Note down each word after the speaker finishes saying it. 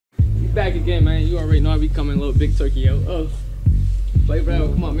back again, man. You already know I be coming a little big turkey, yo.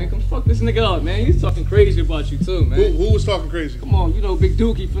 Playavel, come on, man. Come fuck this nigga up, man. He's talking crazy about you, too, man. Who was talking crazy? Come on, you know Big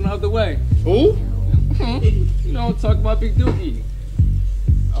Dookie from the other way. Who? You know I'm talking about Big Dookie.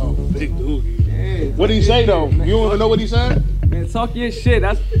 Oh, Big Dookie. Yeah, what did he say, though? Man, you don't even know what he said? Man, talk your shit.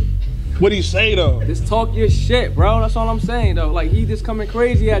 That's... What did he say, though? Just talk your shit, bro. That's all I'm saying, though. Like, he just coming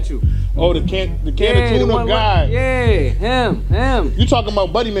crazy at you. Oh, the can of tuna guy. Yeah, him. You talking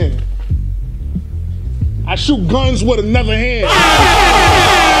about Buddy Man? I shoot guns with another hand.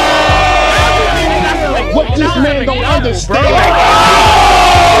 What this man don't understand? I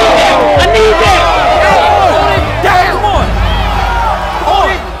need that. Hold it down. Come on. Hold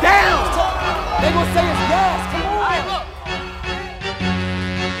it down. They gonna say it's gas. Come on.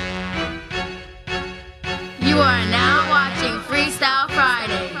 You are now watching Freestyle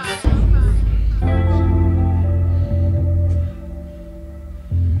Fridays.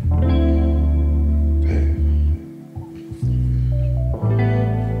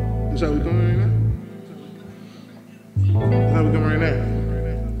 That's how we coming right now? That's how we coming right now?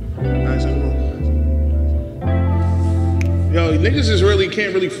 Alright, so come on. Yo, niggas just really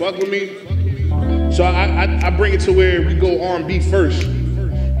can't really fuck with me. So I bring it to where we go R&B first. You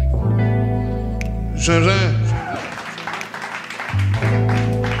see what I'm saying?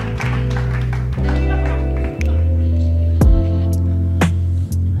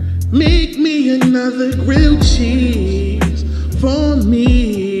 Make me another grilled cheese for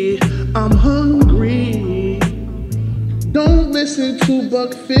me. I'm hungry. Don't listen to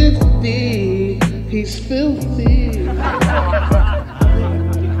BUCKFIF. He's filthy.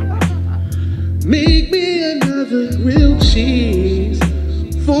 Make me another grilled cheese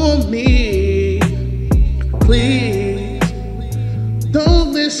for me, please.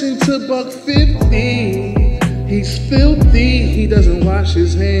 Don't listen to BUCKFIF. He's filthy, he doesn't wash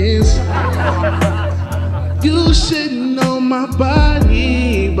his hands. You should know my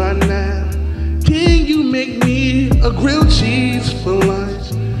body by now. Can you make me a grilled cheese for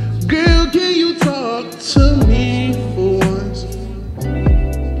lunch? Girl, can you talk to me for once?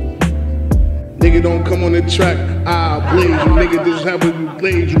 Nigga, don't come on the track, I'll blaze you. Nigga, this is how we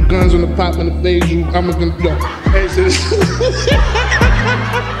blaze you. Guns on the pop in the face, you. I'm gonna go. Hey, sis.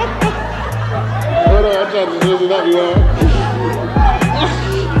 Hold on, I'm trying to listen up, you all.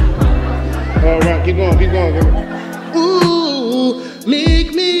 All right, keep going. Ooh, make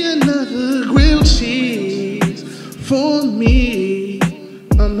me another grilled cheese for me.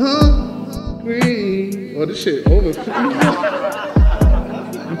 I'm hungry. Oh, this shit over.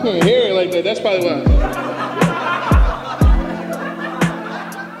 You can't hear it like that. That's probably why.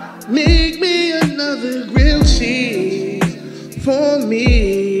 Make me another grilled cheese for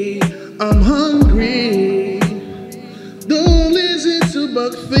me. I'm hungry. Don't listen to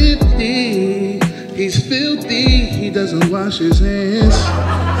BUCKFIF. He's filthy. He doesn't wash his hands.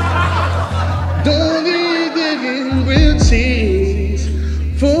 Don't be giving grilled cheese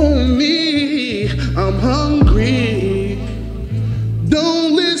for me. I'm hungry.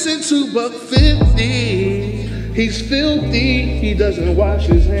 Don't listen to BUCKFIF. He's filthy. He doesn't wash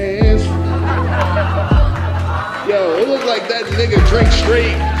his hands. Yo, it looks like that nigga drink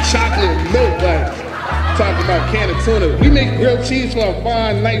straight chocolate milk, like talking about can of tuna. We make grilled cheese for a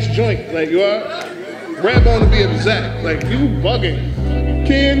fine, nice joint, like you are. Red bone to be exact, like you bugging.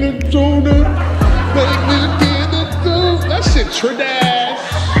 Can of tuna, make me a can of tuna. That shit trash.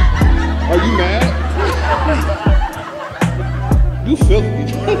 Are you mad? You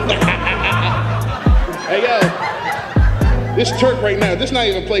filthy. Hey yo, this Turk right now, this not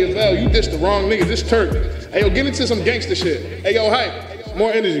even Playavel. You dissed the wrong nigga, this Turk. Hey yo, get into some gangster shit. Hey yo, hype. More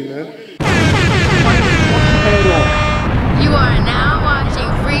energy, man. You are now watching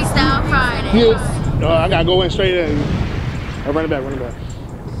Freestyle Fridays. Yeah. I gotta go in straight in. Oh, run it back.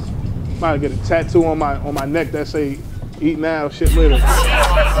 Might get a tattoo on my neck that say eat now, shit later.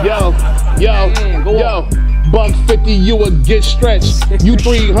 Yo. $150, you would get stretched. You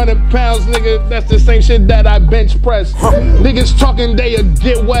 300 pounds, nigga, that's the same shit that I bench press. Niggas talking, they'll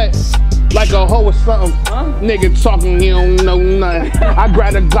get wet. Like a hoe or something. Nigga talking, he don't know nothing. I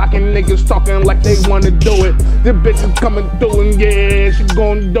grab a Glock and niggas talking like they wanna do it. The bitch is coming through and yeah, she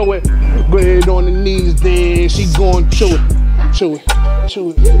gon' do it. Go ahead on the knees then, she gon' chew it.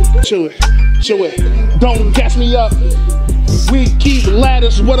 Don't gas me up. We keep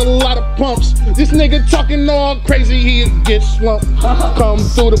ladders with a lot of pumps. This nigga talking all crazy, he'll get slumped. Come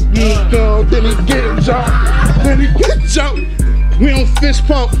through the beat, then he get jumped. We don't fist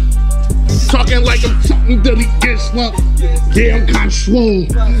pump. Talking like I'm talking till he gets slumped. Yeah, I'm kinda swole.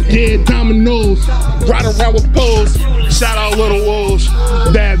 Yeah, dominoes. Ride around with poles. Shout out Little Wolves.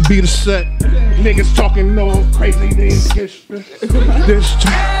 That be the set. Niggas talking no crazy things. This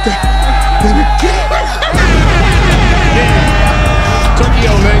Turkey,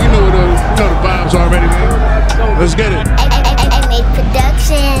 man, you know the vibes already, man. Let's get it.